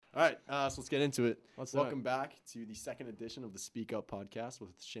All right, so let's get into it. Welcome back to the second edition of the Speak Up podcast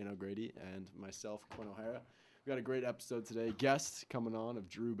with Shane O'Grady and myself, Quinn O'Hara. We got a great episode today. Guest coming on of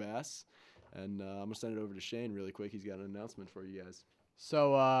Drew Bass, and I'm gonna send it over to Shane really quick. He's got an announcement for you guys.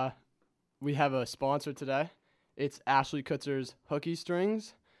 So we have a sponsor today. It's Ashley Kutzer's Hooky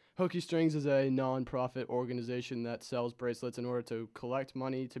Strings. Hooky Strings is a non-profit organization that sells bracelets in order to collect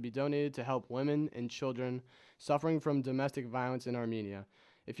money to be donated to help women and children suffering from domestic violence in Armenia.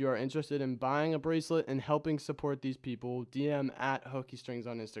 If you are interested in buying a bracelet and helping support these people, DM at Hooky Strings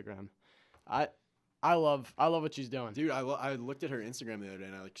on Instagram. I love what she's doing. Dude, I looked at her Instagram the other day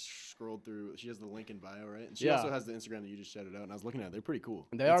and I scrolled through. She has the link in bio, right? And she Yeah. also has the Instagram that you just shouted out. And I was looking at it. They're pretty cool.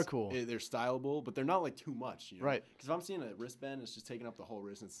 They are cool. They're stylable, but they're not like too much, you know? Right. Because if I'm seeing a wristband, it's just taking up the whole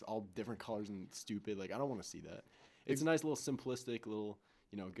wrist. And it's all different colors and stupid. Like I don't want to see that. It's a nice little simplistic little,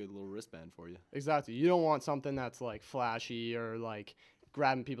 good little wristband for you. Exactly. You don't want something that's like flashy or like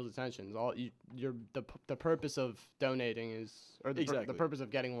grabbing people's attention. The purpose of donating is, or the purpose of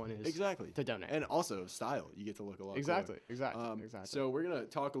getting one is to donate. And also style. You get to look a lot. Exactly. So we're gonna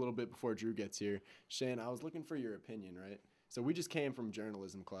talk a little bit before Drew gets here. Shane, I was looking for your opinion, right? So we just came from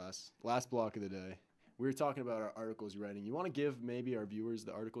journalism class, last block of the day. We were talking about our articles you're writing. You want to give maybe our viewers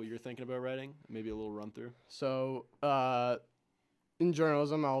the article you're thinking about writing? Maybe a little run through. So in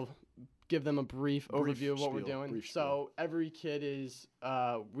journalism, I'll give them a brief overview of what we're doing. So every kid is,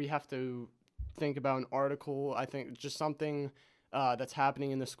 we have to think about an article. I think just something that's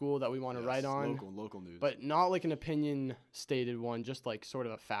happening in the school that we want to write on. Local news. But not like an opinion stated one, just like sort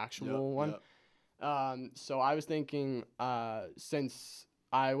of a factual one. So I was thinking, since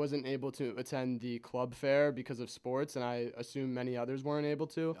I wasn't able to attend the club fair because of sports, and I assume many others weren't able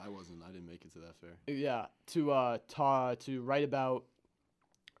to. I wasn't. I didn't make it to that fair. Yeah, to write about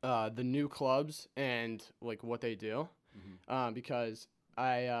the new clubs and like what they do, because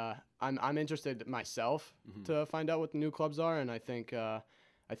I'm interested myself to find out what the new clubs are, and I think a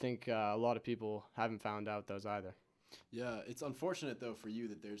lot of people haven't found out those either. Yeah, it's unfortunate though for you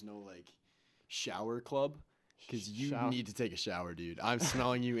that there's no like shower club, because you need to take a shower, dude. I'm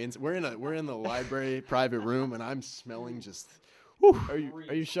smelling you. We're in the library private room, and I'm smelling just. Whew.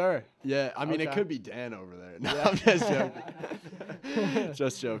 Are you sure? Yeah, I mean, It could be Dan over there. No, I'm just joking.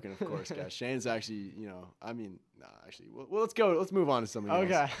 Just joking, of course, guys. Shane's actually, actually. Well, let's go. Let's move on to something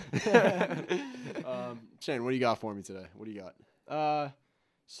else. Okay. Shane, what do you got for me today? What do you got?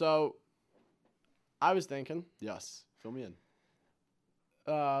 So I was thinking. Yes, fill me in.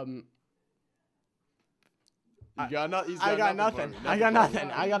 I got nothing.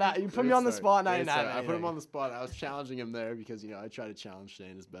 You put me on the spot, and I didn't have anything. I put him on the spot. I was challenging him there because I try to challenge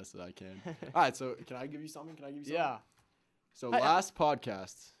Shane as best that I can. All right, so can I give you something? Yeah. So last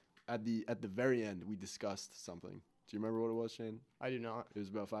podcast, at the very end, we discussed something. Do you remember what it was, Shane? I do not. It was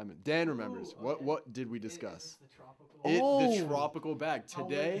about 5 minutes. Dan remembers. Okay. What did we discuss? The tropical bag.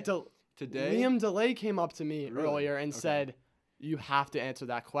 Today. Liam DeLay came up to me earlier and said, you have to answer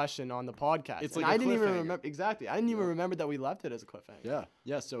that question on the podcast. It's and like I didn't even remember. Exactly. I didn't even remember that we left it as a cliffhanger.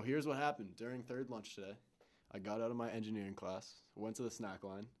 Yeah. So here's what happened. During third lunch today, I got out of my engineering class, went to the snack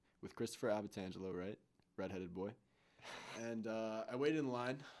line with Christopher Abatangelo, right? Redheaded boy. And I waited in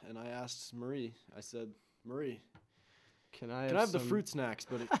line, and I asked Marie. I said, Marie, can I have the fruit snacks,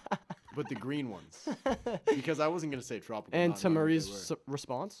 but the green ones? Because I wasn't going to say tropical. And to Marie's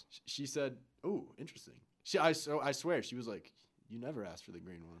response? She said, "Oh, interesting." I swear, she was like, "You never asked for the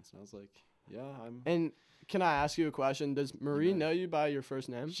green ones." And I was like, "Yeah, I'm." And can I ask you a question? Does Marie know you by your first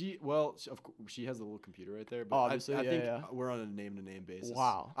name? She has a little computer right there. But obviously, I think we're on a name-to-name basis.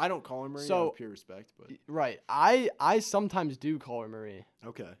 Wow. I don't call her Marie out of pure respect, but right. I sometimes do call her Marie.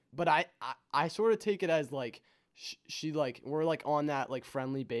 Okay. But I sort of take it as like she like we're like on that like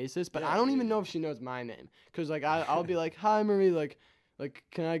friendly basis. But I don't even know if she knows my name, because like I'll be like, "Hi, Marie, like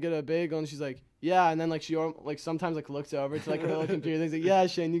can I get a bagel?" And she's like, "Yeah," and then like she like sometimes like looks over to like her little computer things like, "Yeah,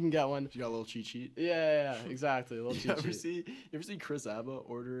 Shane, you can get one." She got a little cheat sheet. Yeah, exactly. A little cheat sheet. You ever see Chris Abba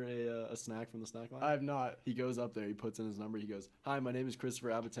order a snack from the snack line? I have not. He goes up there, he puts in his number, he goes, "Hi, my name is Christopher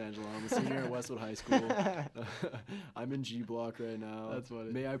Abatangelo. I'm a senior at Westwood High School. I'm in G Block right now. That's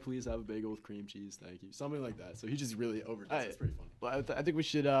funny. May I please have a bagel with cream cheese? Thank you." Something like that. So he just really overdoes it. It's pretty funny. Well, I think we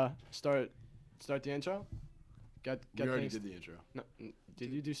should start the intro. You already did the intro. No,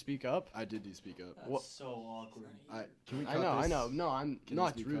 did you do Speak Up? I did do Speak Up. That's so awkward. Can we cut this? I know. No, I'm Can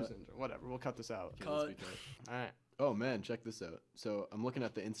not this be Drew's cut? intro. Whatever. We'll cut this out. Can this be cut? All right. Oh man, check this out. So I'm looking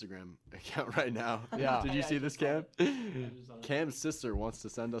at the Instagram account right now. Yeah. Did you Yeah, see I this, just saw Cam? it. Cam's sister wants to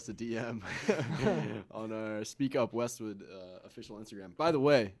send us a DM on our Speak Up Westwood official Instagram. By the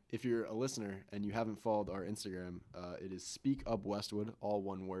way, if you're a listener and you haven't followed our Instagram, it is Speak Up Westwood, all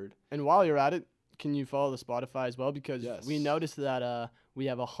one word. And while you're at it, can you follow the Spotify as well? Because Yes. we noticed that we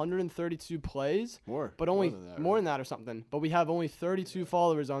have 132 plays, More. but only than that, more right? than that or something. But we have only 32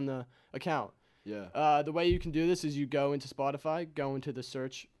 followers on the account. Yeah. The way you can do this is you go into Spotify, go into the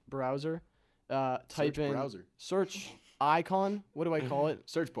search browser, type Search in browser. search icon. What do I call it?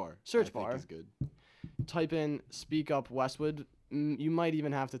 Search bar. Search I think bar. is good. Type in Speak Up Westwood. You might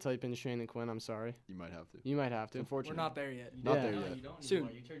even have to type in Shane and Quinn. I'm sorry. You might have to. You might have to. Unfortunately. We're not there yet. Not Yeah. there No, yet. you don't Soon.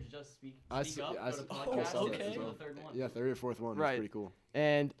 anymore. You turn to just speak I up, see- go I to see- podcast, I and saw that then as go well. to the third one. Yeah, third or fourth one. Right. That's pretty cool.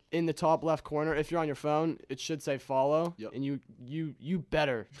 And in the top left corner, if you're on your phone, it should say follow. Yep. And you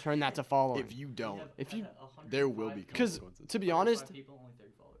better turn that to following. If you don't, If you- there will be 'Cause consequences. to be honest, people, only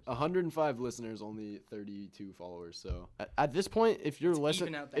 30 followers. 105 listeners, only 32 followers. So at this point, if you're Even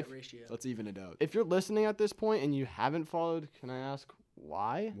listening, out that ratio. let's even it out. if you're listening at this point and you haven't followed, can I ask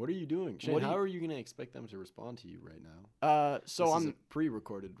why? What are you doing, Shane? What do How you- are you going to expect them to respond to you right now? So This I'm is a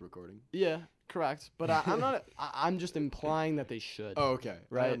pre-recorded recording. yeah, correct. But I'm not. I'm just implying that they should. Oh, okay. I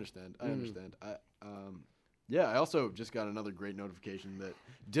Right. understand. I Mm. understand. Yeah, I also just got another great notification that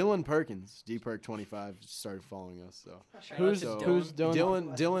Dylan Perkins, DPerk25, started following us. So Who's So, who's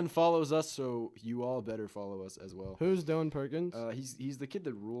Dylan? Dylan follows us, so you all better follow us as well. Who's Dylan Perkins? He's the kid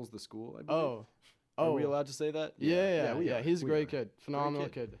that rules the school. I believe. Oh, Are we allowed to say that? yeah. we are. He's a We great are. kid, phenomenal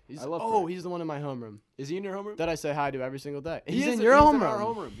kid. kid. He's I love oh, Perk. he's the one in my homeroom Is he in your homeroom? that I say hi to every single day. He He's is in a- your he's homeroom. in our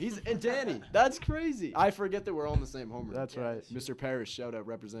homeroom. He's and Danny. That's crazy. I forget that we're all in the same homeroom. That's right. Mr. Parrish, shout out,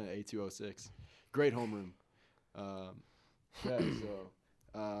 represent A206. Great homeroom. Yeah,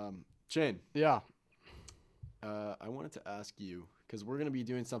 so, Shane, Yeah. I wanted to ask you, because we're going to be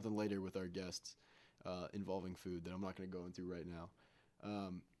doing something later with our guests involving food that I'm not going to go into right now.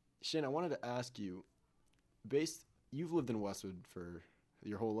 Shane, I wanted to ask you, you've lived in Westwood for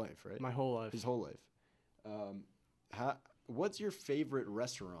your whole life, right? My whole life. His whole life. What's your favorite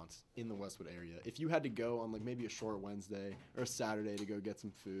restaurant in the Westwood area? If you had to go on like maybe a short Wednesday or a Saturday to go get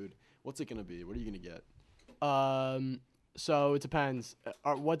some food, what's it gonna be? What are you gonna get? So it depends.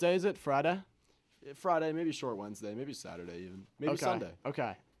 What day is it? Friday? Friday, maybe short Wednesday, maybe Saturday even, maybe Okay. Sunday.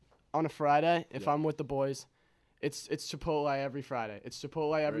 Okay. On a Friday, if Yeah. I'm with the boys, it's Chipotle every Friday. It's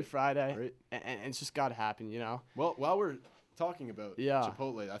Chipotle every Right, Friday, right. and it's just gotta happen, you know. Well, while we're talking about Yeah.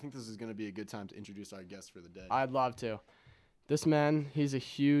 Chipotle, I think this is gonna be a good time to introduce our guest for the day. I'd love to. This man, he's a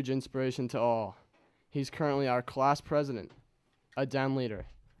huge inspiration to all. He's currently our class president, a den leader,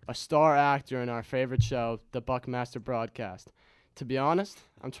 a star actor in our favorite show, the Buckmaster Broadcast. To be honest,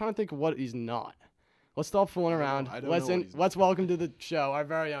 I'm trying to think of what he's not. Let's stop fooling around. I don't know what Listen, he's not. let's welcome to the show our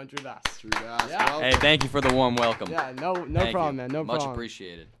very own Drew Bass. Drew Bass, Yeah. well, Hey, thank you for the warm welcome. Yeah, no Thank problem, you. man. No Much problem.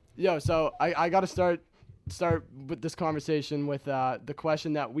 appreciated. Yo, so I got to start with this conversation with the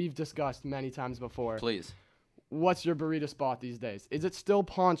question that we've discussed many times before. Please. What's your burrito spot these days? Is it still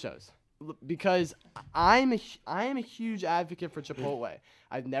Poncho's? Because I am a huge advocate for Chipotle.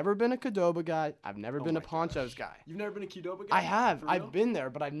 I've never been a Qdoba guy. I've never been a my Poncho's gosh. guy. You've never been a Qdoba guy? I have. For real? I've been there,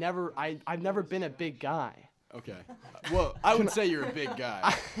 but I've never been a big guy. Okay. Well, I would say you're a big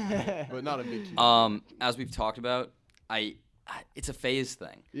guy, but not a big Qdoba. As we've talked about, it's a phase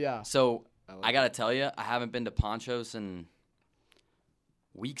thing. Yeah. So like I gotta tell you, I haven't been to Poncho's in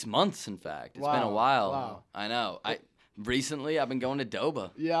weeks, months. In fact, it's been a Wow, while. wow. I know. Recently I've been going to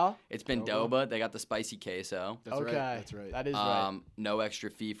Doba. Yeah. It's been Doba? Doba. They got the spicy queso. That's Okay. right. That's right. That is right. No extra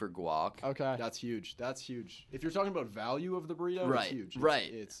fee for guac. Okay. That's huge. That's huge. If you're talking about value of the burrito, Right, it's huge.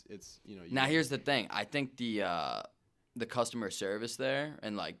 right. It's you know. Now here's the thing. I think the customer service there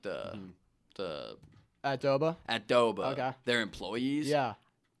and like the At Doba. at Doba, Okay. their employees. Yeah.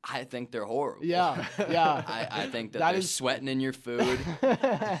 I think they're horrible. Yeah. Yeah. I think that, That they're is- sweating in your food.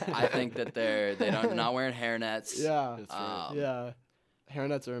 I think that they're not wearing hairnets. Yeah. That's right. Yeah.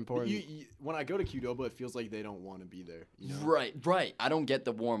 Hairnets are But important. when I go to Qdoba, it feels like they don't want to be there. You know? Right. I don't get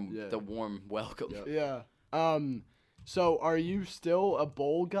the warm Yeah. welcome. Yep. Yeah. So are you still a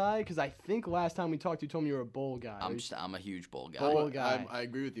bowl guy? Because I think last time we talked, you told me you were a bowl guy. Are you- I'm a huge bowl guy. Bowl guy. I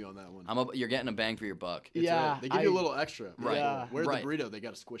agree with you on that one. You're getting a bang for your buck. It's Yeah, right. They give you a little extra. Right. Yeah. Where's Right. the burrito? They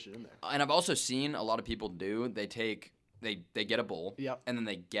got to squish it in there. And I've also seen a lot of people do. They get a bowl. Yep. And then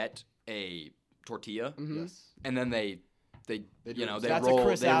they get a tortilla. Mhm. Yes. And then they They do they That's roll a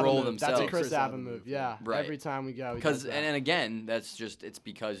Chris they Abbott roll move. themselves. That's a Chris Chris Abbott Abbott move. move, Yeah. Right. Every time we go. he Because does that. and again, it's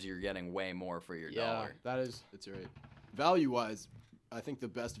because you're getting way more for your yeah, dollar. that is. That's right. Value wise, I think the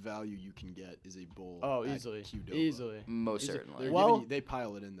best value you can get is a bowl. Oh, at easily. Qdoba. Easily. Most Easy. certainly. They're Well- giving you, they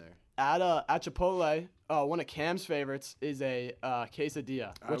pile it in there. At Chipotle, one of Cam's favorites is a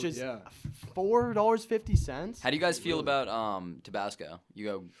quesadilla, which is yeah. $4.50. How do you guys feel about Tabasco? You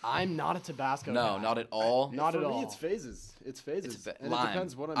go, I'm not a Tabasco no, guy. not at all. Not For at me, all. it's phases. It's phases. And lime. it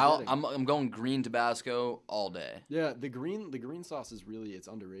depends what I'm I'll- getting. I'm going green Tabasco all day. Yeah, the green sauce is really it's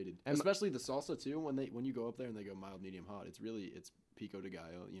underrated, And- especially the salsa too. When you go up there and they go mild, medium, hot, it's pico de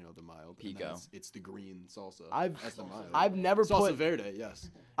gallo, the mild. and then Pico. It's the green salsa. I've- as the mild. I've never salsa put verde, yes.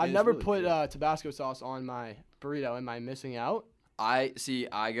 I've And it's never really put good. Tabasco sauce on my burrito. Am I missing out? I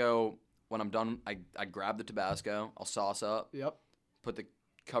go when I'm done. I grab the Tabasco. I'll sauce up, Yep. put the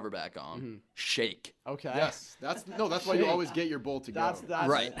cover back on, Mhm. shake. Okay. Yes, that's why you always get your bowl to That's go.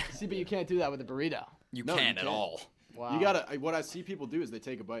 Right. See, but you can't do that with a burrito. You No, you can't at can't. all. Wow. You gotta. What I see people do is they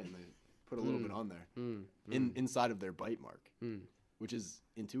take a bite and they put a little bit on there, Mm, inside of their bite mark, mm. which is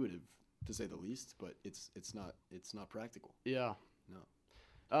intuitive to say the least, but it's not practical. Yeah. No.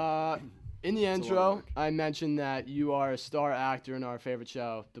 In the It's a lot of intro, work. I mentioned that you are a star actor in our favorite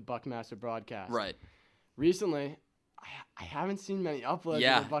show, the Buckmaster Broadcast. Right. Recently, I haven't seen many uploads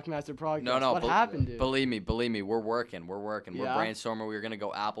Yeah. of the Buckmaster Broadcast. No. What happened, dude? Believe me, we're working. We're Yeah? brainstorming. We were gonna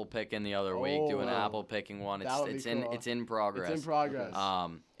go apple picking the other week, do an Oh. apple picking one. That would be It's cool. in progress. It's in progress.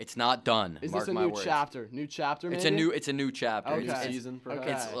 It's not done. Is Mark this a my new words. chapter? New chapter, maybe? It's a new chapter. Okay. It's, Season, perhaps.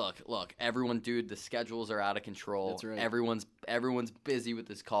 Okay. it's look, everyone, dude. The schedules are out of control. That's right. Everyone's busy with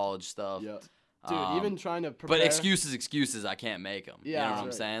this college stuff. Yeah. Dude, even trying to prepare. But excuses, I can't make them. Yeah. You know what That's I'm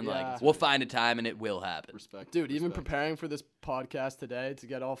right. saying? Yeah. Like, we'll find a time and it will happen. Respect. Dude, even respect. preparing for this podcast today to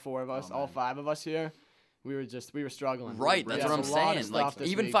get all four of us, Oh, all man. five of us here, we were struggling. Right, We that's had what I'm a lot of saying. Like, stuff this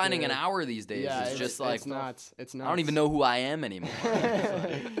even week, finding an dude. hour these days Yeah, is just like, it's nuts. It's nuts. I don't even know who I am anymore.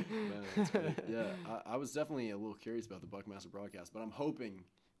 Man, that's great. Yeah, I was definitely a little curious about the Buckmaster Broadcast, but I'm hoping,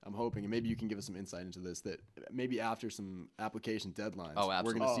 and maybe you can give us some insight into this, that maybe after some application deadlines, Oh,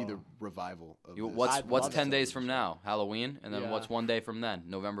 we're going to see absolutely. the revival of this. What's I'd what's love 10 to. days from now? Halloween, and then Yeah. what's one day from then?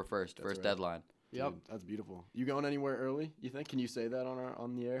 November 1st, That's first right. deadline. Yep. Dude, that's beautiful. You going anywhere early, you think? Can you say that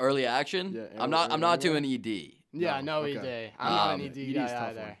on the air? Early action? Yeah, I'm not early- doing ED. Yeah, No, no okay. ED. I'm not an Um, ED ED guy 's tough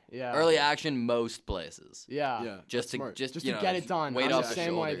either. one. Yeah. Early action, most places. Yeah. Yeah, Just that's to smart. Just you to know, get it done. Weight I'm off the the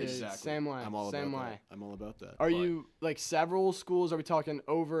same way, shoulders. dude. Exactly. Same way. I'm all same about way. that. I'm all about that. Are But- you like several schools? Are we talking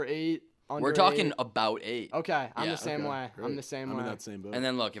over 8? Under We're talking 8? about 8. Okay, I'm Yeah. the same Okay, way. I'm great. the same I'm way. in that same boat. And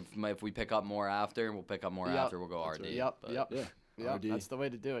then look, if we pick up more after, we'll pick up more Yep. after. We'll go That's RD. right. Yep. but- Yep. yeah, Yep. RD. That's the way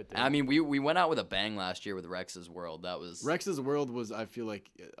to do it, dude. I mean, we went out with a bang last year with Rex's World. That was Rex's World was, I feel like,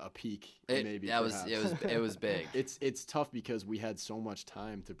 a peak. Maybe that was perhaps. it was big. It's tough because we had so much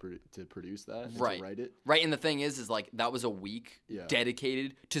time to produce that, and Right. to write it. Right, and the thing is like that was a week Yeah.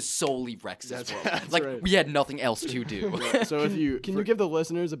 dedicated to solely Rex's That's- World. that's Like right. we had nothing else to do. So if you Can you give the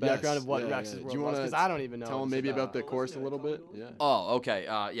listeners a background Yes, of what yeah, Rex's yeah. World Do you was? wanna Because I don't even know. tell what them this maybe is about the Well, course a yeah, little tell me bit? a little Yeah. Oh, okay.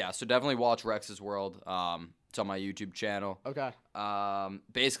 Yeah, so definitely watch Rex's World. It's on my YouTube channel. Okay.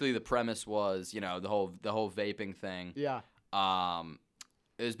 Basically the premise was, the whole vaping thing. Yeah.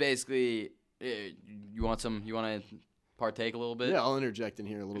 It was basically you want to partake a little bit? Yeah, I'll interject in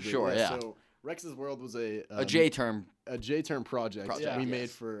here a little bit. Sure, yeah. So Rex's World was a J term. J-term project, Project, we yes. made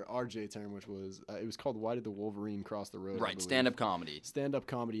for our J-term, which was it was called "Why Did the Wolverine Cross the Road?" I Right, believe. stand-up comedy. stand-up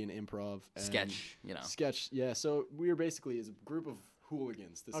comedy and improv, and Sketch, sketch. Yeah, so we were basically as a group of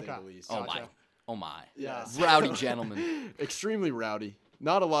hooligans, to say Okay. the least. Oh Gotcha. my. Oh my. Yeah. Rowdy gentlemen. Extremely rowdy.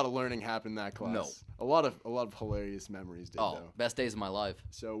 Not a lot of learning happened in that class. No. A lot of hilarious memories did Oh, though. best days of my life.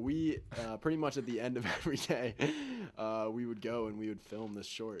 So we pretty much at the end of every day, we would go and we would film this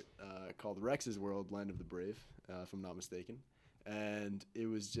short called Rex's World, Land of the Brave, if I'm not mistaken. And it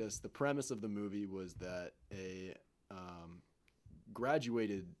was just the premise of the movie was that a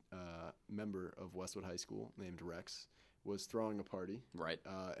graduated member of Westwood High School named Rex was throwing a party Right.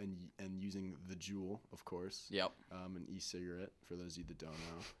 and using the Juul, of course. Yep. An e-cigarette, for those of you that don't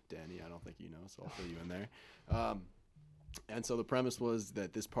know. Danny, I don't think you know, so I'll fill you in there. And so the premise was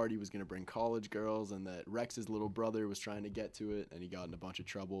that this party was going to bring college girls and that Rex's little brother was trying to get to it, and he got in a bunch of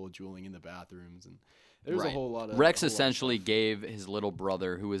trouble, juuling in the bathrooms. And there was a Right. whole lot of... Rex a whole lot of essentially stuff. gave his little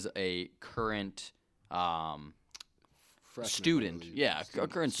brother, who is a current Freshman, I student, believe. yeah, a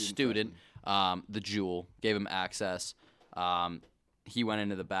current student, the Jewel, gave him access. He went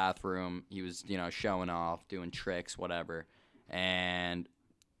into the bathroom. He was, showing off, doing tricks, whatever. And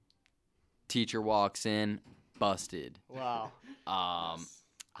teacher walks in, busted. Wow. Yes. I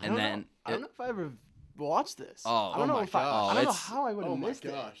And don't then know. I don't know if I ever watched this. Oh, I don't oh know my if I. gosh. I don't know It's- how I would have Oh my missed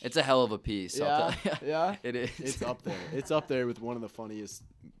gosh. it's a hell of a piece. I'll Yeah. tell you. Yeah. It is. It's up there. It's up there with one of the funniest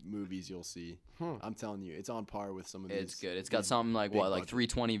movies you'll see. I'm telling you, it's on par with some of these. It's good. It's got something like big what, like budget.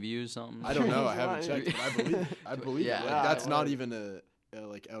 320 views, something. I don't know. I haven't checked, but I believe Yeah. it. Like, Yeah, that's not like- even a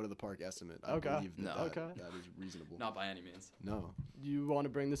like out of the park estimate. I Okay. believe that, No. Okay. that is reasonable. Not by any means. No. You want to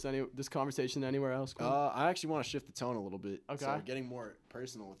bring this conversation anywhere else? Quinn? I actually want to shift the tone a little bit. Okay. So getting more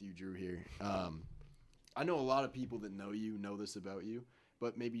personal with you, Drew, here. I know a lot of people that know you know this about you,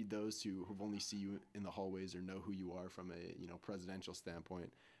 but maybe those who only see you in the hallways or know who you are from a presidential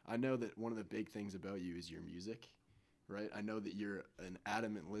standpoint. I know that one of the big things about you is your music, right? I know that you're an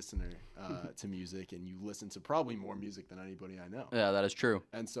adamant listener to music, and you listen to probably more music than anybody I know. Yeah, that is true.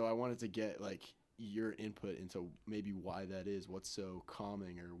 And so I wanted to get like your input into maybe why that is, what's so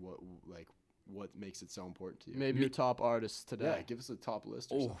calming, or what makes it so important to you. Maybe your top artist today. Yeah, give us a top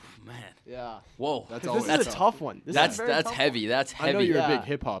list or Oh something. man. Yeah. Whoa. That's 'Cause always this is a tough. tough one. This is a That's very tough heavy. That's I know heavy. you're a Yeah. big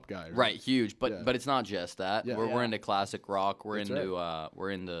hip hop guy, right? Right, huge, but Yeah. but it's not just that. Yeah. We're Yeah. into classic rock. We're That's into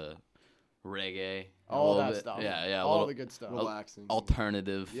reggae. a All little that bit. stuff. Yeah, yeah. A All little the good stuff. Relaxing.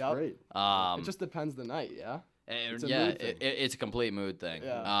 alternative. Yep. Great. It just depends the night. Yeah. It's a Yeah, mood thing. it's a complete mood thing.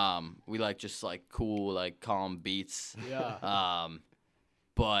 Yeah. We like just like cool, like calm beats. Yeah.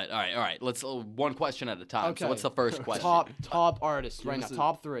 But all right. Let's one question at a time. Okay. So what's the first question? top artist right now. us a-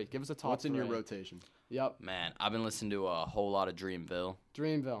 Top three. Give us a top What's in three. your rotation? Yep. Man, I've been listening to a whole lot of Dreamville.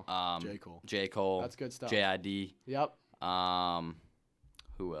 Dreamville. J. Cole. J. Cole. That's good stuff. JID. Yep.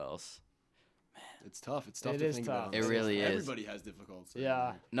 Who else? It's tough. It's tough It to is think tough. about. It really is. Everybody has difficulty.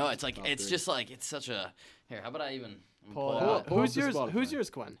 Yeah. No, it's like Top it's three. just like it's such a. Here, how about I even Pull it it up? up. Pull up Who's the yours? Spotify. Who's yours,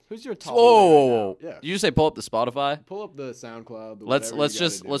 Quinn? Who's your top? Whoa! Yeah. Did you just say pull up the Spotify? Pull up the SoundCloud. The Let's whatever you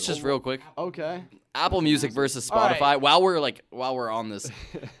gotta do. let's just real quick. Okay. Apple Music versus All right. Spotify. While we're on this,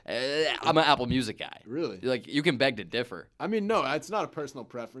 I'm an Apple Music guy. Really? Like you can beg to differ. I mean, no, it's not a personal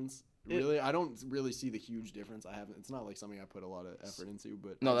preference. Really, I don't really see the huge difference. I haven't. It's not like something I put a lot of effort into.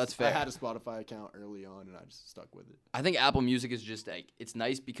 But No, I that's just- fair. I had a Spotify account early on, and I just stuck with it. I think Apple Music is just like it's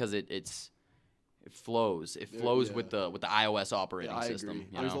nice because it flows. It flows yeah. with the iOS operating Yeah, I system. agree.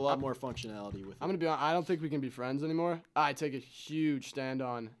 You There's a know? lot more functionality with it. I'm gonna be honest. I don't think we can be friends anymore. I take a huge stand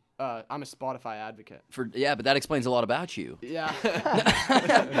on. I'm a Spotify advocate. But that explains a lot about you. Yeah.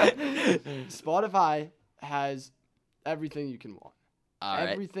 Spotify has everything you can want. All right.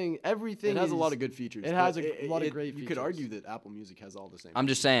 Everything. It has a lot is- of good features. it has but a lot of great You could features. argue that Apple Music has all the same. I'm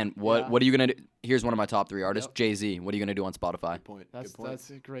just saying. What Yeah. are you gonna do? Here's one of my top 3 artists, Yep. Jay-Z. What are you gonna do on Spotify? Good point. That's Good point. that's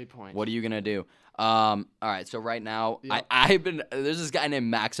a great point. What are you gonna do? All right. So right now, Yep. I've been there's this guy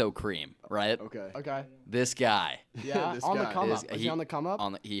named Maxo Cream, right? Okay. Okay. This guy Yeah. This on the guy come is- up. Is he he- on the come up?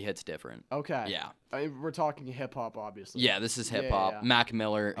 he hits different. Okay. Yeah. I mean, we're talking hip hop, obviously. Yeah, this is Yeah, hip hop. yeah. Mac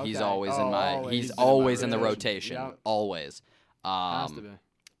Miller, he's Okay. always Oh, in my always. he's He's in my always in the rotation. rotation. Yep. Always. Has to be.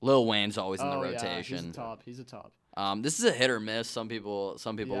 Lil Wayne's always in the Oh, yeah, rotation. he's a top. He's a top. This is a hit or miss. Some people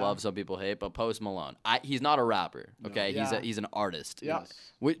Yeah. love, some people hate. But Post Malone, he's not a rapper. Okay, Yeah. he's an artist. Yeah.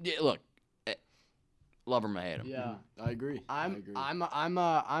 Look, love him or hate him. Yeah. I agree. I agree.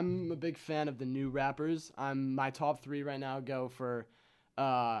 I'm a big fan of the new rappers. My top 3 right now go for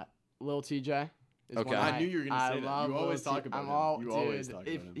Lil TJ. is Okay. one of I my- knew you were gonna I say that. love You Lil always talk T- about I'm him. all, You always dude, talk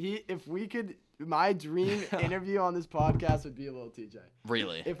if about him. if we could, my dream interview on this podcast would be Lil TJ.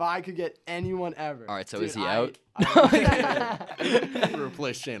 Really? If I could get anyone ever. All right, so Dude, is he out? to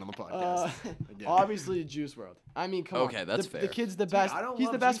replace Shane on the podcast. Again. Obviously, Juice World. I mean, come on. Okay, that's the fair. kid's the best. I don't He's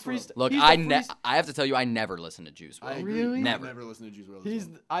love the best Juice WRLD. freestyle. Look, he's I the I have to tell you, I never listened to Juice I WRLD. agree. Really? Never. I've never listened to Juice WRLD. He's.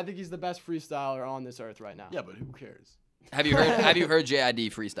 I think he's the best freestyler on this earth right now. Yeah, but who cares? Have you heard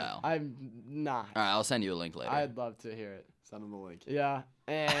JID freestyle? I'm not. All right, I'll send you a link later. I'd love to hear it. Send him the link. Yeah,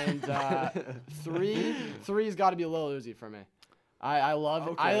 and three's got to be Lil Uzi for me. I love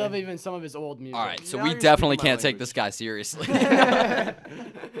Okay. even some of his old music. All right, so Now we you're definitely speaking my can't take language. this guy seriously.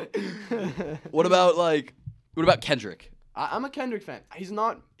 What about Kendrick? I'm a Kendrick fan. He's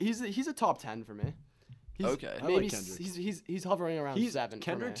not. He's a top 10 for me. He's, Okay. I maybe like Kendrick. he's hovering around 7.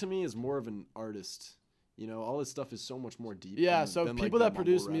 Kendrick for to me. me is more of an artist. You know, all his stuff is so much more deep. Yeah, than- so than, like, people the that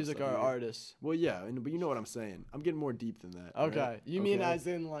produce mumble rap music stuff are you hear. artists. Well, yeah, but you know what I'm saying. I'm getting more deep than that. Okay, right? you mean Okay? as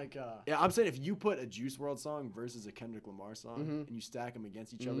in like Yeah, I'm saying if you put a Juice WRLD song versus a Kendrick Lamar song Mhm. and you stack them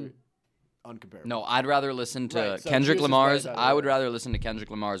against each other, uncomparable. No, I'd rather listen to Right, so Kendrick Juice is Lamar's. better, I would yeah. rather listen to Kendrick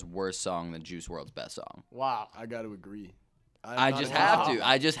Lamar's worst song than Juice WRLD's best song. wow. I got to agree. I just have to.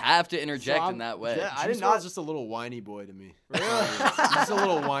 I just have to interject So in that way. yeah, I Juice did not- WRLD's just a little whiny boy to me. Really? He's just a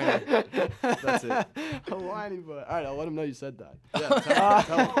little whiny. That's it. A whiny boy. All right, I'll let him know you said that. Yeah,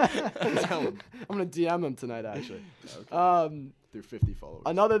 tell him. Tell him. I'm gonna DM him tonight, actually. Okay. Through 50 followers.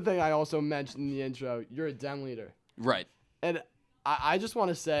 Another thing I also mentioned in the intro, you're a den leader, Right. and I just want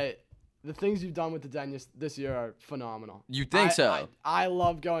to say, the things you've done with the Den this year are phenomenal. You think so? I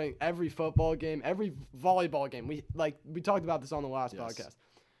love going every football game, every volleyball game. We talked about this on the last podcast.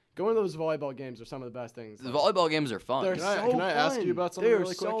 Going to those volleyball games are some of the best things. The volleyball games are fun. They're Can I ask you about something They're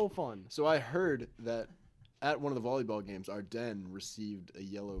really quick? so fun. So I heard that at one of the volleyball games, our Den received a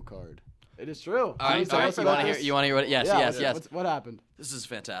yellow card. It is true. All right, Tell us you about want to hear? this. You want to hear what? Yes, Yeah, yes. What happened? This is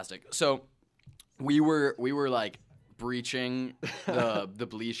fantastic. So, we were like breaching the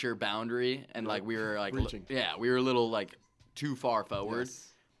bleacher boundary, and like we were like Breaching. we were a little like too far forward,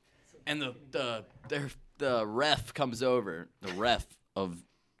 Yes. and the ref comes over, the ref of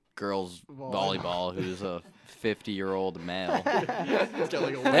girls volleyball, who's a 50-year-old male. He's got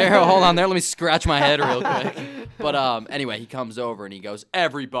like a There, hold on there. Let me scratch my head real quick. But anyway, he comes over and he goes,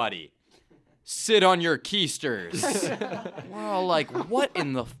 "Everybody, sit on your keisters." We're all like, "What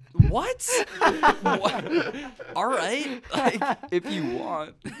in the what?" What? All right, like, if you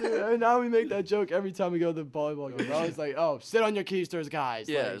want. Dude, now we make that joke every time we go to the volleyball game. We're always like, "Oh, sit on your keisters, guys."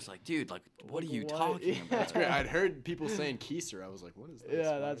 Yeah, Like, it's like, dude, like, what are you what? talking about? That's great. I'd heard people saying keister. I was like, what is this?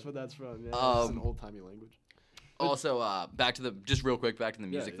 yeah, that's what that's from. Yeah. This is an old-timey language. Also, back to the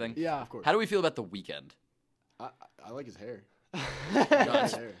music thing. Yeah. Of course. How do we feel about The Weeknd? I like his hair.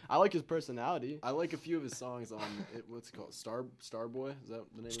 Yes. Hair. I like his personality. I like a few of his songs on what's it called? Starboy? Is that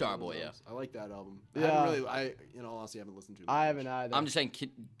the name? Starboy, of yeah. I like that album. Yeah. Honestly haven't listened to it. I haven't either. I'm just saying,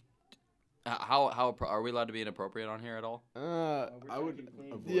 how are we allowed to be inappropriate on here at all? I would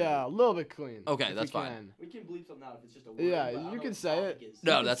avoid Yeah, a little bit clean. Okay, if that's we fine. can. We can bleep something out if it's just a word. Yeah, but I don't you know can what the say topic it. is.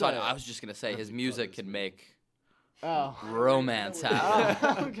 No, can that's say fine. it. I was just gonna say his music can make Oh. romance happen.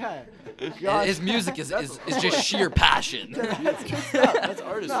 Oh, okay. Gosh. His music is just sheer passion. That's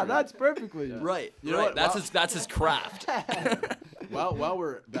artistry. No, that's perfectly. Right. You know right. what? That's his craft. While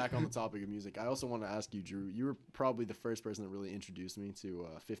we're back on the topic of music, I also want to ask you, Drew. You were probably the first person that really introduced me to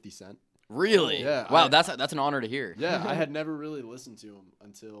 50 Cent. Really? Yeah, Wow, that's an honor to hear. Yeah, I had never really listened to him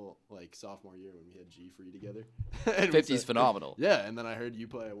until like sophomore year when we had G Free together. And we 50's said- phenomenal. Yeah, and then I heard you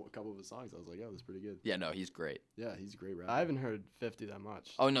play a couple of his songs. I was like, oh, that's pretty good. Yeah, no, he's great. Yeah, he's a great rapper. I haven't heard 50 that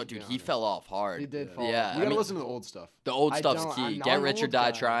much. Oh no, to be dude, he honest. fell off hard. He did Yeah. fall. Yeah, off. You I gotta mean- listen to the old stuff. The old I stuff's don't- key. I'm not Get an rich or old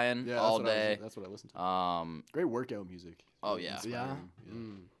die guy. trying Yeah, all day. That's what I listened to. Great Great workout music. Oh, Really yeah. inspiring.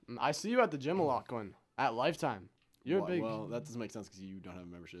 Yeah. I see you at the gym a lot, Quinn. At Lifetime. You're a big. Well, that doesn't make sense because you don't have a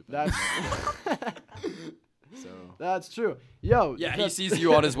membership. That's. So That's true. Yo. Yeah, he the- sees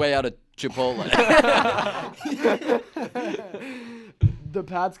you on his way out of Chipotle. The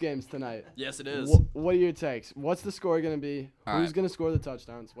Pats games tonight. Yes, it is. What are your takes? What's the score gonna be? All Who's right. gonna score the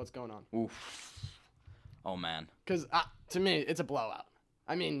touchdowns? What's going on? Oof. Oh man. Because to me, it's a blowout.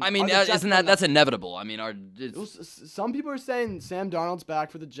 I mean, I mean, are the Jets isn't gonna- that's inevitable? I mean, Some people are saying Sam Darnold's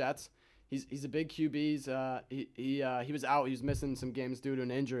back for the Jets. He's a big QB. He was out. He was missing some games due to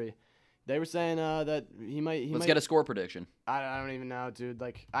an injury. They were saying that he might. let's get a score prediction. I don't even know, dude.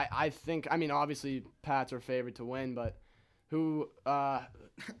 Like I think. I mean, obviously Pats are favored to win, but who?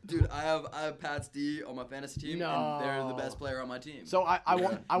 Dude, I have Pat's D on my fantasy team, No. and they're the best player on my team. So I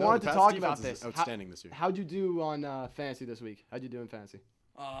No, wanted the to Pats talk defense about is this. Outstanding this year. How'd you do on fantasy this week? How'd you do in fantasy?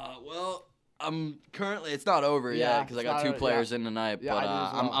 Well, I'm currently it's not over Yeah, yet because I it's got not two over- players yeah. in tonight. Yeah, but I do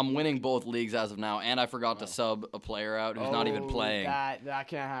as well. I'm winning both leagues as of now, and I forgot to sub a player out who's not even Oh, playing. That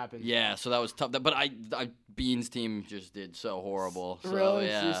can't happen. Yeah, so that was tough. But I Bean's team just did so horrible. So, Really?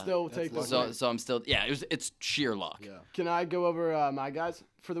 Yeah. So you still That's take the lucky. win? So I'm still it's sheer luck. Yeah. Can I go over my guys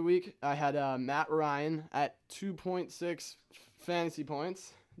for the week? I had Matt Ryan at 2.6 fantasy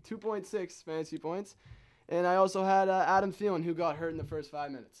points. 2.6 fantasy points. And I also had Adam Thielen, who got hurt in the first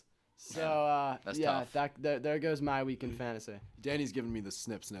 5 minutes. So, That's yeah, tough. there goes my week in fantasy. Danny's giving me the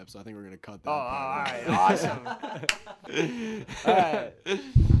snip, so I think we're gonna cut that. Oh, all part right. out. Awesome. All right.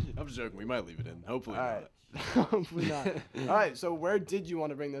 I'm just joking. We might leave it in. Hopefully All right. Hopefully not. All right, so where did you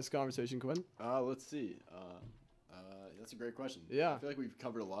want to bring this conversation, Quinn? not. Let's see. That's a great question. Yeah. I feel like we've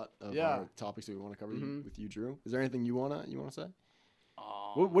covered a lot of Yeah. our topics that we want to cover Mhm. with you, Drew. Is there anything you wanna say?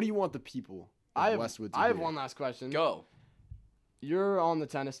 What do you want the people of Westwood to I have hear? one last question. Go. You're on the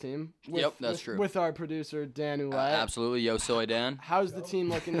tennis team. Yep, that's true. With our producer, Dan Ouellette. Absolutely, Yo Soy Dan. How's the team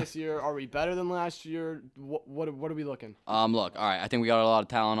looking this year? Are we better than last year? What are we looking? Look, all right. I think we got a lot of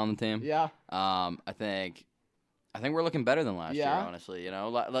talent on the team. Yeah. I think we're looking better than last year. Yeah? Honestly, you know,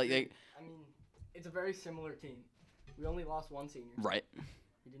 like I mean, it's a very similar team. We only lost one senior. right,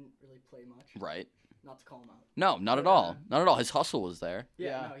 He didn't really play much. right. Not to call him out. No, not at all. Not at all. His hustle was there.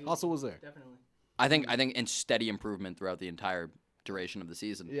 Yeah. No, he Hustle was there. definitely. I think in steady improvement throughout the entire duration of the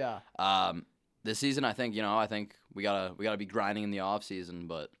season. Yeah. This season, I think we gotta be grinding in the off season,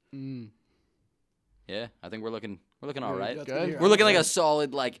 but Mm. yeah, I think we're looking We're looking all right. That's Good. to hear. We're looking like a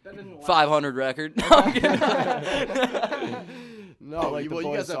solid like That didn't last. 500 record. No, I'm kidding. No, Oh, like you, the well, you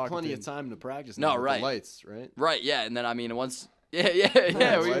boys guys have soccer plenty team. of time to practice. No, now with right. The lights, right? Right, yeah, and then I mean once yeah, we can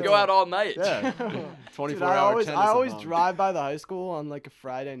lights go out. out all night. Yeah. Dude, 24 I hour always tennis I always along. drive by the high school on like a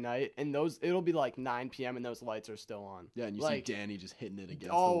Friday night, and it'll be like 9 p.m. and those lights are still on. Yeah, and you like, see Danny just hitting it against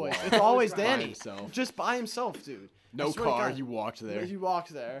always. the wall. It's always by Danny. himself. Just by himself, dude. No I swear to car. God. He walked there. He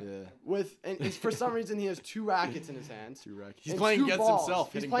walked there Yeah. with, and for some reason he has 2 rackets in his hands. 2 rackets. He's and playing 2 against balls. himself.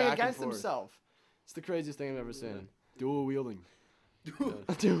 He's hitting playing back against and forth. himself. It's the craziest thing I've ever seen. Dual wielding.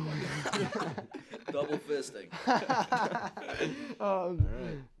 Dude. Double fisting. All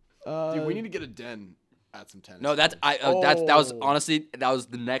right. Dude, we need to get a den at some tennis. No, that's that was Oh. honestly that was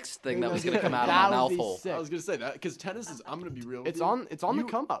the next thing that was gonna come out of my That would mouth be hole. sick. I was gonna say that because tennis is. I'm gonna be real. With It's you. on the You-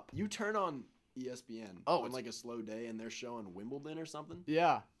 come up. You turn on ESPN. Oh, on it's- like a slow day, and they're showing Wimbledon or something.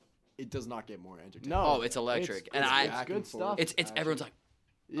 Yeah. It does not get more entertaining. No. Oh, it's electric. And it's, I- it's Back good and forth. stuff. It's Action. everyone's like,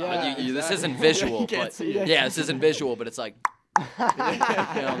 yeah. this exactly. isn't visual, You can't but see it. yeah, this isn't visual, but it's like,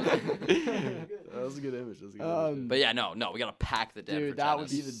 That was a good image. That was a good image. but yeah, no, we gotta pack the den Dude, for that would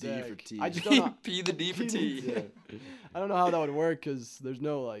tennis. be P the D sick. for T. I just don't know. P the D for T. Yeah. I don't know how that would work because there's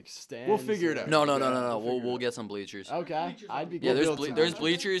no like stand. We'll figure it out. No, Yeah, We'll figure it out. get some bleachers. Okay, I'd be. Yeah, cool. there's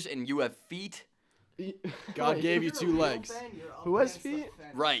bleachers, and you have feet. God Wait, gave you If 2 you're a real legs. fan, you're up Who has against the feet?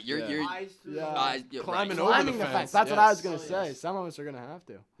 fence. Right, Yeah. you're Eyes through Yeah. the- eyes, yeah, Climbing right. over climbing the the fence. That's what I was yes. gonna Oh, say. yes. Some of us are gonna have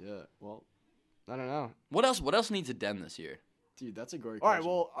to. Yeah. Well, I don't know. What else needs a den this year? dude, that's a great. All right.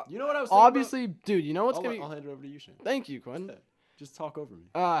 question. Well, you know what I was thinking obviously, dude. You know what's I'll, gonna be? I'll hand it over to you, Shane. Thank you, Quinn. Yeah. Just talk over me.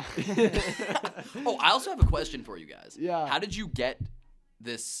 Oh, I also have a question for you guys. Yeah. How did you get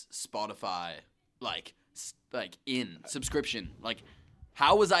this Spotify like in subscription? Like,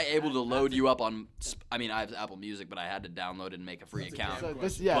 how was I able to load you up on? I mean, I have Apple Music, but I had to download it and make a free account. So But-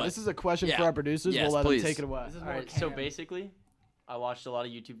 this is a question yeah. for our producers. Yes, we'll let please. them take it away. This is All more right, so Cam. basically, I watched a lot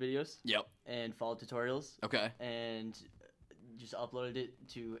of YouTube videos Yep. and followed tutorials Okay. and just uploaded it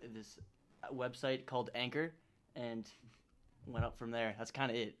to this website called Anchor and went up from there. That's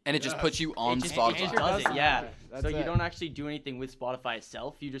kind of it. And it just puts you on it just, Spotify. It just does it, yeah. That's So you it. don't actually do anything with Spotify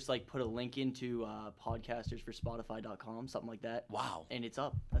itself. You just like put a link into podcastersforspotify.com, something like that, Wow. and it's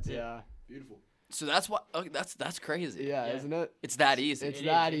up. That's it. Yeah. Beautiful. So that's what. Okay, that's crazy. Yeah, Yeah. isn't it? It's that easy. It's It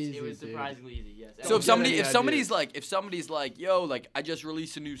that is. easy, It was dude. surprisingly easy. Yes. So if Don't get any somebody's like, yo, like I just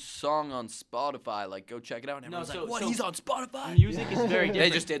released a new song on Spotify, like go check it out. And No, everyone's so- like, what? so He's on Spotify? music is very different. They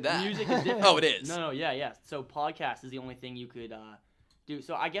just did that. Music is different. Oh, it is. No, yeah. So podcast is the only thing you could do.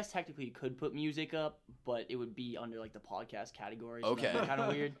 So I guess technically you could put music up, but it would be under like the podcast category. So Okay. kind of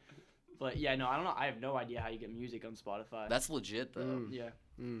weird. But yeah, no, I don't know. I have no idea how you get music on Spotify. That's legit though. Mm. yeah.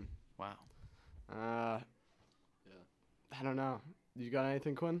 Mm. Wow. I don't know. You got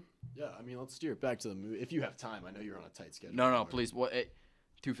anything, Quinn? Yeah, I mean, let's steer it back to the movie. If you have time, I know you're on a tight schedule. No, Mark. please. What?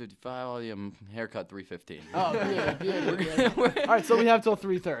 255. Haircut 315. Oh, yeah. All right, so we have till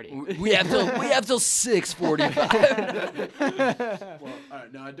 3:30. we have till 6:45. Well, all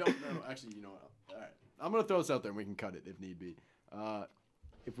right. No, I don't know. Actually, you know what? All right. I'm going to throw this out there and we can cut it if need be.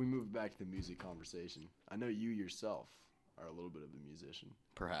 If we move back to the music conversation, I know you yourself are a little bit of a musician.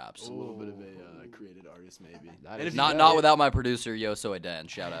 Perhaps. A little bit of a created artist, maybe. That And is if you- Not without my producer Yoso Adan.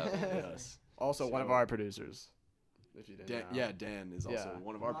 Shout out. Yes. Also, one of So- our producers. If you didn't Dan, know. yeah, Dan is also Yeah.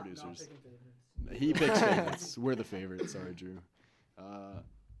 one of our Not producers. picking favorites. He picks favorites. We're the favorites. Sorry, Drew.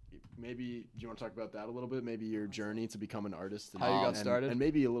 Maybe do you want to talk about that a little bit? Maybe your journey to become an artist. And, How you got and- started? and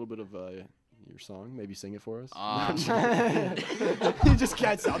maybe a little bit of your song. Maybe sing it for us. He just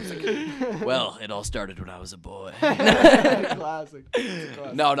can't stop singing. Well, it all started when I was a boy. Classic.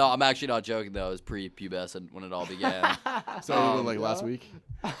 No, I'm actually not joking though. It was pre-pubescent when it all began. So like last week.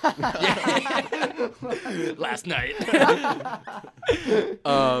 Last night.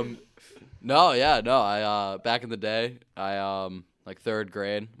 No. I back in the day, I like 3rd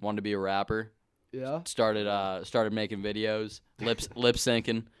grade, wanted to be a rapper. Yeah. Started making videos, lip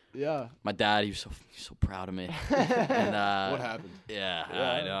syncing. Yeah. My dad, he was so proud of me. And What happened? Yeah,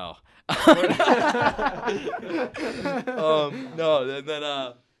 Yeah. I know.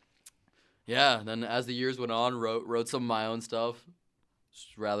 No, then as the years went on, wrote some of my own stuff. It's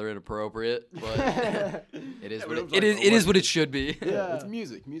rather inappropriate, but it is Yeah, what but it is what it should be. Yeah. It's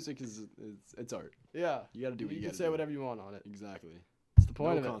music. Music is it's art. Yeah. You got to do what You you can got say whatever you want on it. Exactly. It's the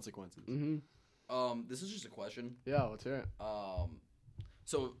point No of it. consequences. Mm-hmm. This is just a question. Yeah, let's hear it.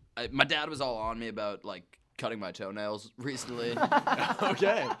 So my dad was all on me about like cutting my toenails recently,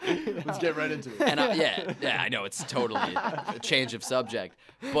 Okay. Let's get right into it. and yeah, I know it's totally a change of subject,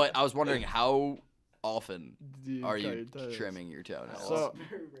 but I was wondering how often Do are cut you your toenails? trimming your toenails? So,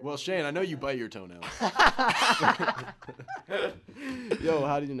 well, Shane, I know you bite your toenails. Yo,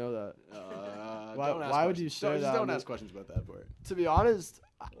 how did you know that? Why would you share just that don't on the- ask questions about that part. To be honest,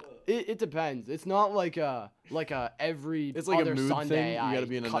 it depends. It's not like a every It's like a other mood Sunday thing. You I gotta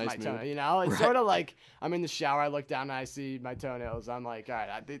be in a cut nice my mood. toenail, you know? It's Right. sort of like I'm in the shower, I look down and I see my toenails. I'm like, all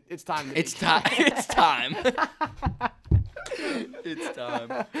right, it's time to It's be time. cut." It's time. It's time.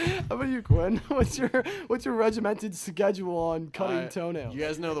 How about you, Quinn? What's your regimented schedule on cutting toenails? You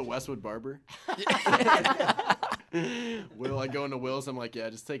guys know the Westwood Barber? Will, I go into Will's, I'm like, yeah,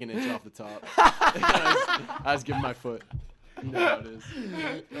 just take an inch off the top. I just give him my foot. You know how it is.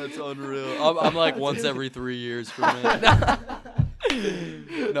 That's unreal. I'm like once every 3 years for me.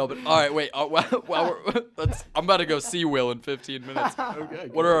 No, but all right, wait. I'm about to go see Will in 15 minutes. Okay.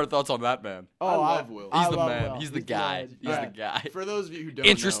 What are our thoughts on that man? I love Will. He's I the love man. Will. He's the guy. legend. He's the guy. For those of you who don't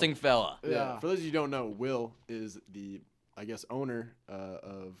Interesting know, fella. Yeah. For those of you who don't know, Will is the, I guess, owner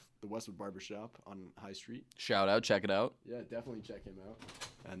of the Westwood Barber Shop on High Street. Shout out, check it out. Yeah, definitely check him out.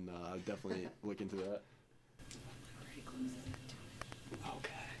 And definitely look into that.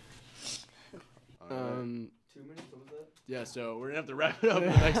 All right. 2 minutes. What was that? Yeah, so we're gonna have to wrap it up in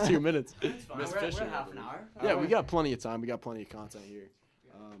the next 2 minutes. It's fine. Miss We're Fisher, at half I an believe. hour. Yeah, we got plenty of time. We got plenty of content here.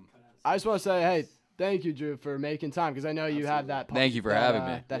 I just want to say, hey, thank you, Drew, for making time because I know you had that. Thank you for having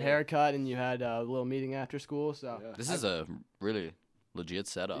me. That haircut, and you had a little meeting after school. So Yeah. This is a really legit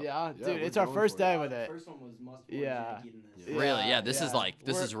setup. yeah, Yeah, dude, we're it's our going first for it. day with it. First one was must Yeah. Yeah. Really? Yeah. This is yeah. like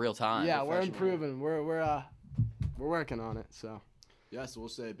this We're- is real time. Yeah, we're professional. improving. We're working on it. So Yeah, so we'll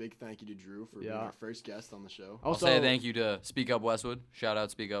say a big thank you to Drew for being Yeah. our first guest on the show. I'll also, say thank you to Speak Up Westwood. Shout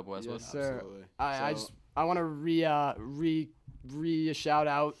out Speak Up Westwood. Yes, sir. Absolutely. I So- I want to re shout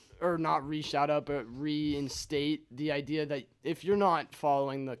out, or not re shout out, but reinstate the idea that if you're not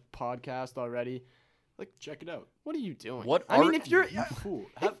following the podcast already, check it out. what are you doing? What I mean, are if you're You fool.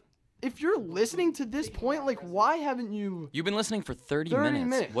 if you're listening to this point, like, why haven't you? You've been listening for 30 30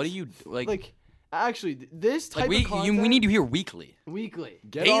 minutes. What do minutes. you like? Like, actually, this type we of content we need you here weekly. weekly.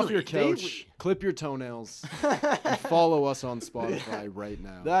 Get off Daily. your couch, Daily. clip your toenails, and follow us on Spotify right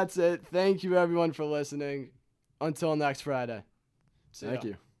now. That's it. Thank you, everyone, for listening. Until next Friday. See Thank ya.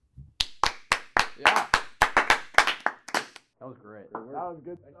 you. Yeah. That was great. That was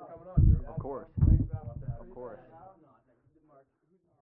good. Of course. Of course.